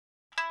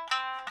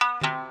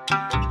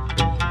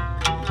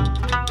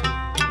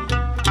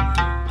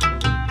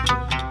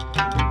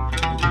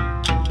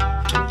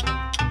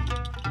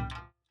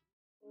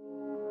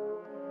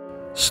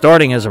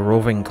Starting as a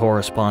roving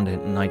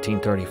correspondent in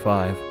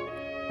 1935,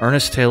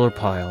 Ernest Taylor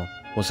Pyle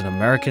was an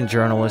American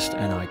journalist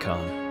and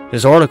icon.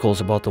 His articles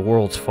about the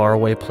world's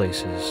faraway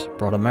places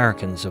brought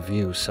Americans a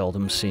view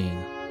seldom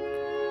seen.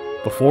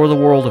 Before the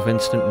world of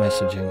instant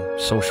messaging,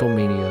 social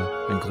media,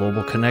 and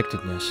global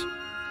connectedness,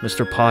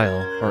 Mr.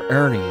 Pyle, or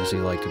Ernie as he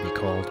liked to be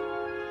called,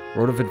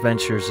 wrote of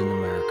adventures in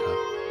America.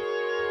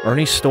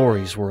 Ernie's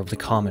stories were of the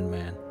common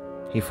man.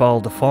 He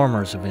followed the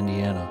farmers of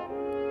Indiana,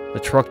 the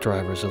truck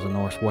drivers of the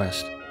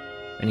Northwest,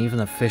 and even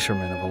the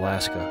fishermen of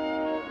Alaska.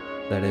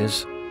 That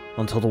is,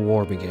 until the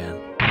war began.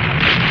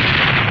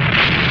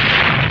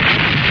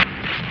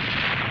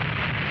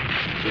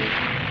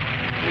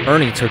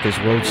 Ernie took his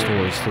road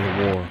stories to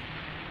the war,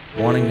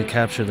 wanting to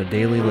capture the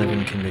daily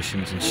living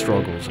conditions and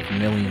struggles of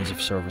millions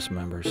of service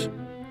members.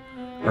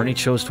 Ernie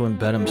chose to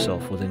embed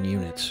himself within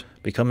units,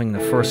 becoming the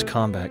first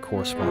combat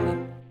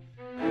correspondent.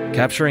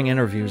 Capturing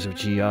interviews of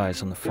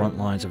GIs on the front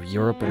lines of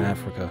Europe and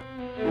Africa,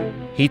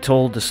 he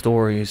told the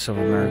stories of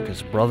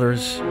America's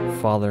brothers,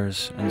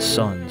 fathers, and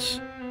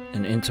sons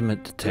in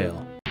intimate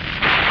detail.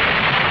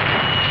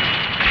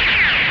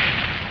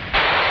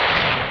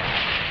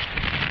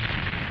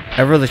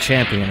 Ever the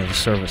champion of the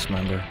service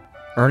member,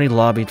 Ernie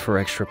lobbied for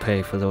extra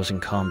pay for those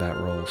in combat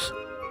roles,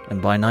 and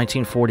by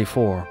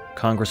 1944,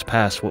 Congress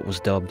passed what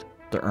was dubbed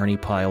the Ernie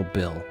Pyle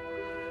Bill,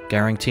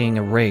 guaranteeing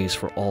a raise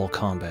for all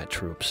combat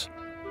troops.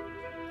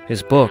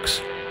 His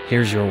books,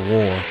 Here's Your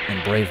War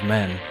and Brave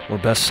Men, were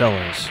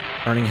bestsellers,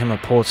 earning him a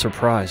Pulitzer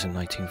Prize in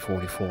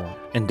 1944,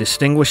 and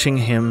distinguishing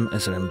him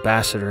as an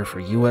ambassador for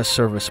U.S.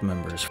 service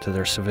members to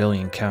their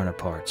civilian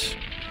counterparts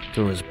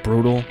through his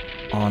brutal,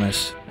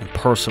 honest, and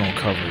personal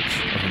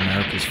coverage of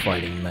America's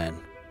fighting men.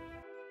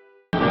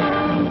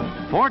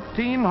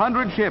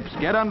 1,400 ships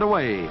get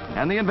underway,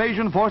 and the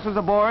invasion forces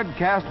aboard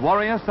cast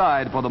worry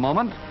aside for the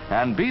moment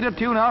and beat a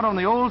tune out on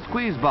the old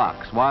squeeze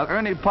box, while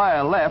Ernie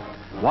Pyle left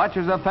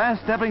watches a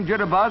fast-stepping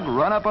jitterbug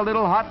run up a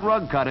little hot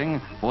rug cutting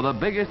for the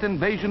biggest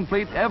invasion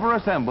fleet ever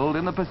assembled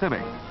in the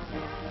Pacific.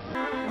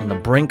 On the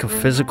brink of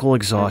physical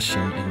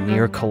exhaustion and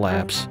near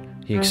collapse,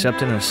 he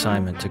accepted an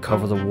assignment to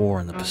cover the war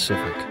in the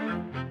Pacific.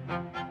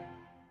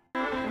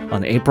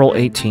 On April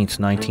 18,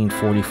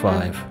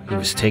 1945, he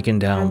was taken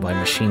down by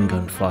machine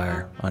gun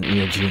fire on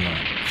Iwo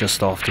Jima,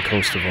 just off the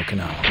coast of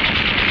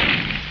Okinawa.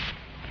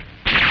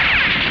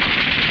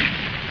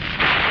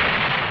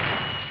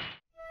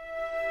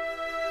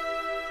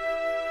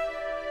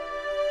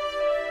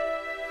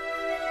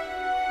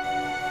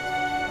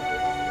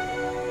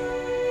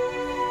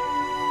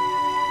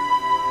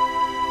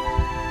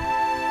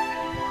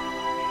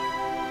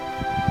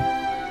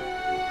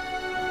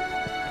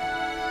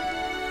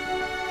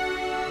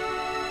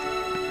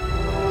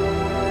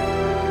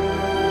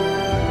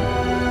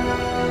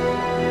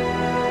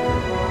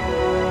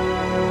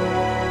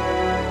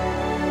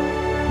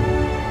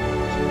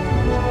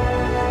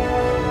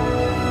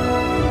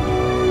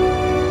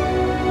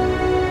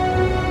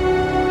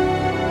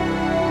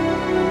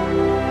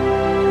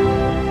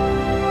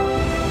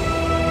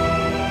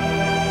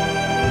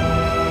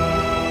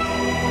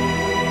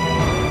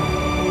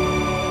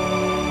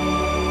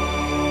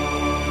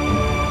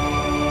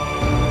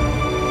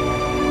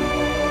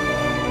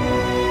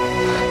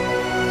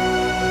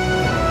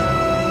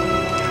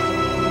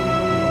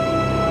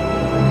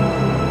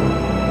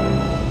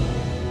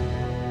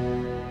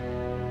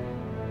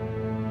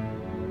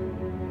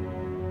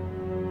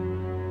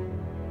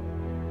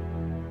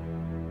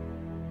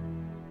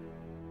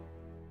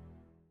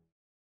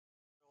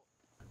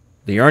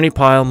 The Ernie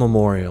Pyle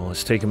Memorial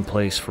has taken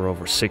place for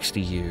over 60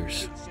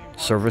 years.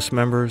 Service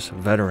members,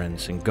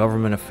 veterans, and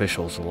government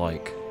officials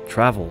alike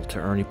travel to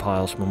Ernie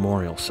Pyle's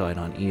memorial site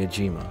on Iwo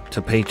Jima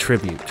to pay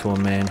tribute to a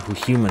man who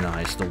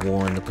humanized the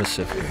war in the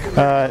Pacific.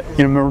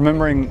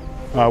 Remembering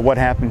what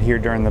happened here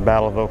during the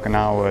Battle of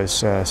Okinawa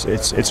is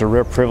it's a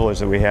real privilege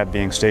that we have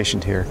being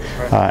stationed here,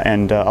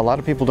 and a lot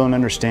of people don't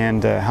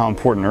understand how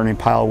important Ernie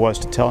Pyle was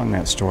to telling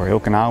that story.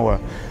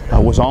 Okinawa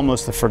was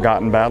almost the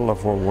forgotten battle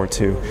of World War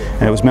II,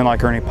 and it was men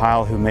like Ernie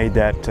Pyle who made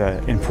that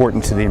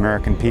important to the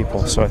American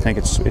people. So I think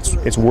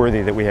it's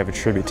worthy that we have a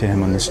tribute to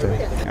him on this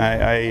day.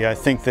 I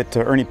think that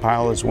Ernie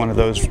Pyle is one of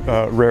those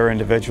rare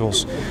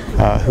individuals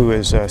who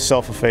is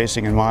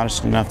self-effacing and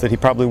modest enough that he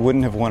probably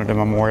wouldn't have wanted a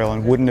memorial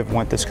and wouldn't have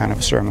wanted this kind of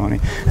a ceremony.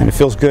 And it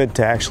feels good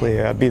to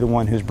actually be the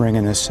one who's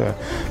bringing this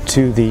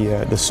to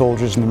the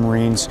soldiers and the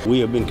Marines.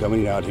 We have been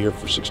coming out here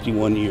for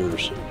 61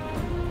 years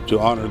to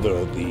honor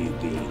the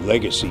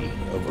legacy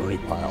of Ernie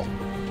Pyle.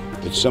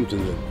 It's something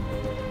that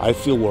I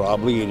feel we're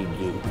obligated to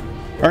do.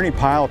 Ernie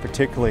Pyle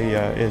particularly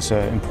is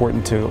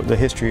important to the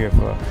history of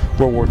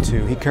World War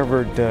II. He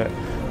covered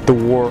the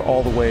war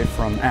all the way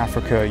from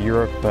Africa,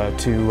 Europe,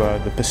 to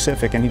the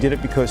Pacific, and he did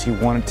it because he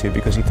wanted to,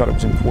 because he thought it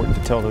was important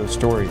to tell those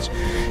stories.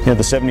 You know,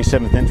 the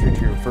 77th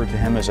Infantry referred to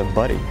him as a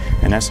buddy,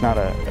 and that's not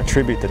a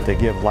tribute that they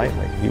give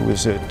lightly. He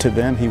was, to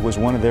them, he was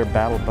one of their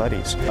battle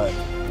buddies.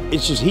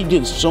 It's just he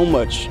did so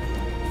much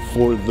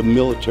for the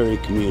military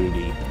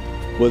community,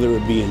 whether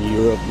it be in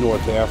Europe,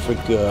 North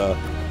Africa,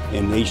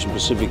 in the Asian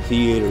Pacific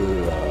Theater.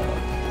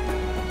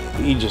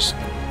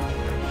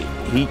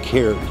 he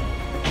cared,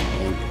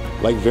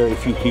 and like very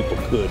few people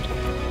could.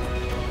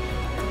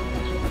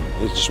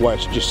 It's why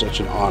it's just such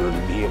an honor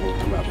to be able to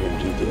come out here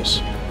and do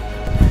this.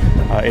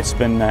 It's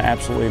been an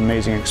absolutely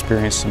amazing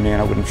experience to me,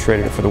 and I wouldn't trade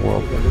it for the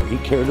world. He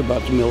cared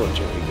about the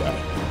military guy.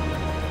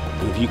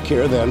 And if you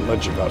care that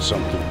much about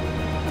something,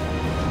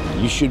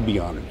 you should be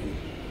honored.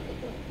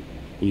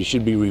 And you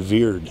should be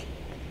revered.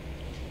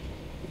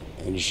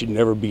 And you should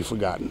never be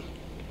forgotten.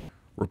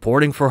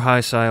 Reporting for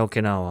Sai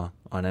Okinawa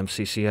on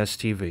MCCS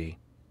TV,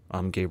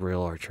 I'm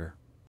Gabriel Archer.